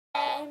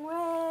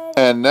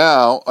And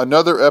now,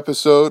 another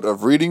episode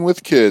of Reading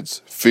with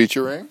Kids,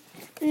 featuring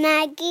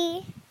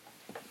Maggie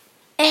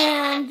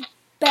and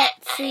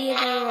Betsy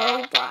the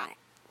robot.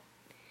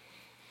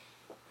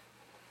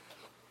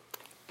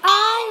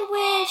 I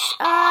wish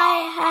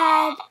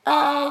I had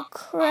a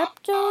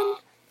Krypton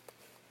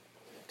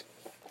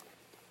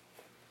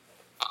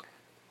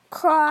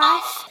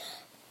cross,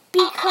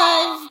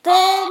 because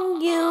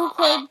then you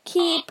could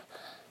keep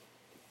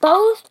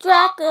both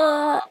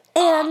Dracula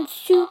and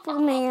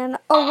Superman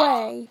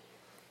away.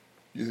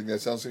 You think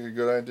that sounds like a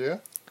good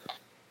idea?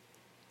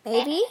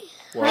 Maybe.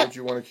 Why would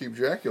you want to keep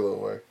Dracula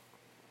away?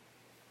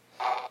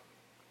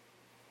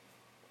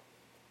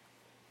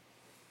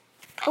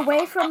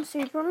 Away from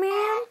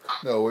Superman?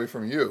 No, away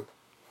from you.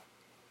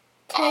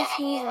 Because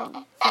he's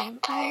a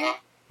vampire.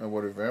 And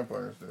what do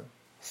vampires do?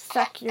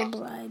 Suck your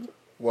blood.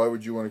 Why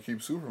would you want to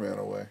keep Superman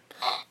away?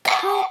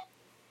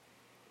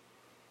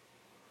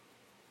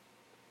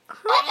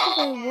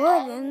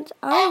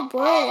 I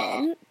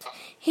wouldn't.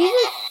 He's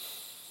a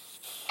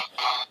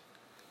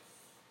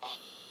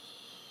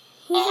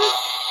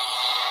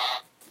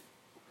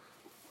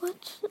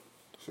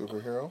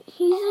Superhero?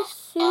 He's a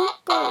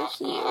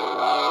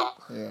superhero.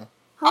 Yeah.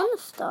 I want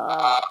to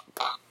stop.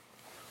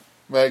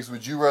 Mags,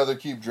 would you rather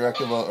keep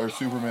Dracula or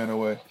Superman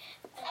away?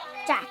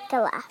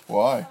 Dracula.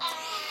 Why?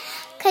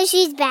 Because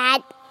she's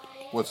bad.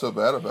 What's so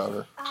bad about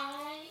her?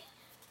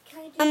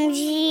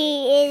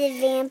 She is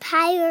a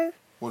vampire.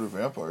 What do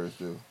vampires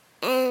do?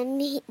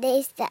 And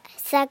they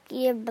suck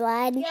your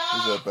blood. Is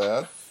that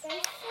bad?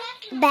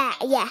 Bad,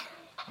 yeah.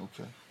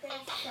 Okay.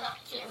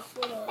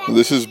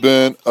 This has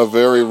been a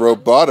very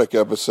robotic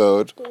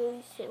episode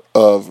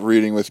of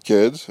Reading with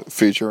Kids,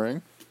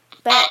 featuring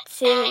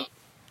Betsy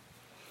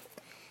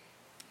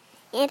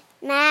and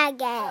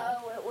Maggie.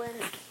 Oh, it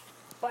went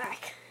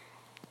black.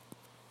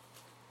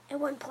 It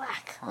went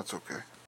black. That's okay.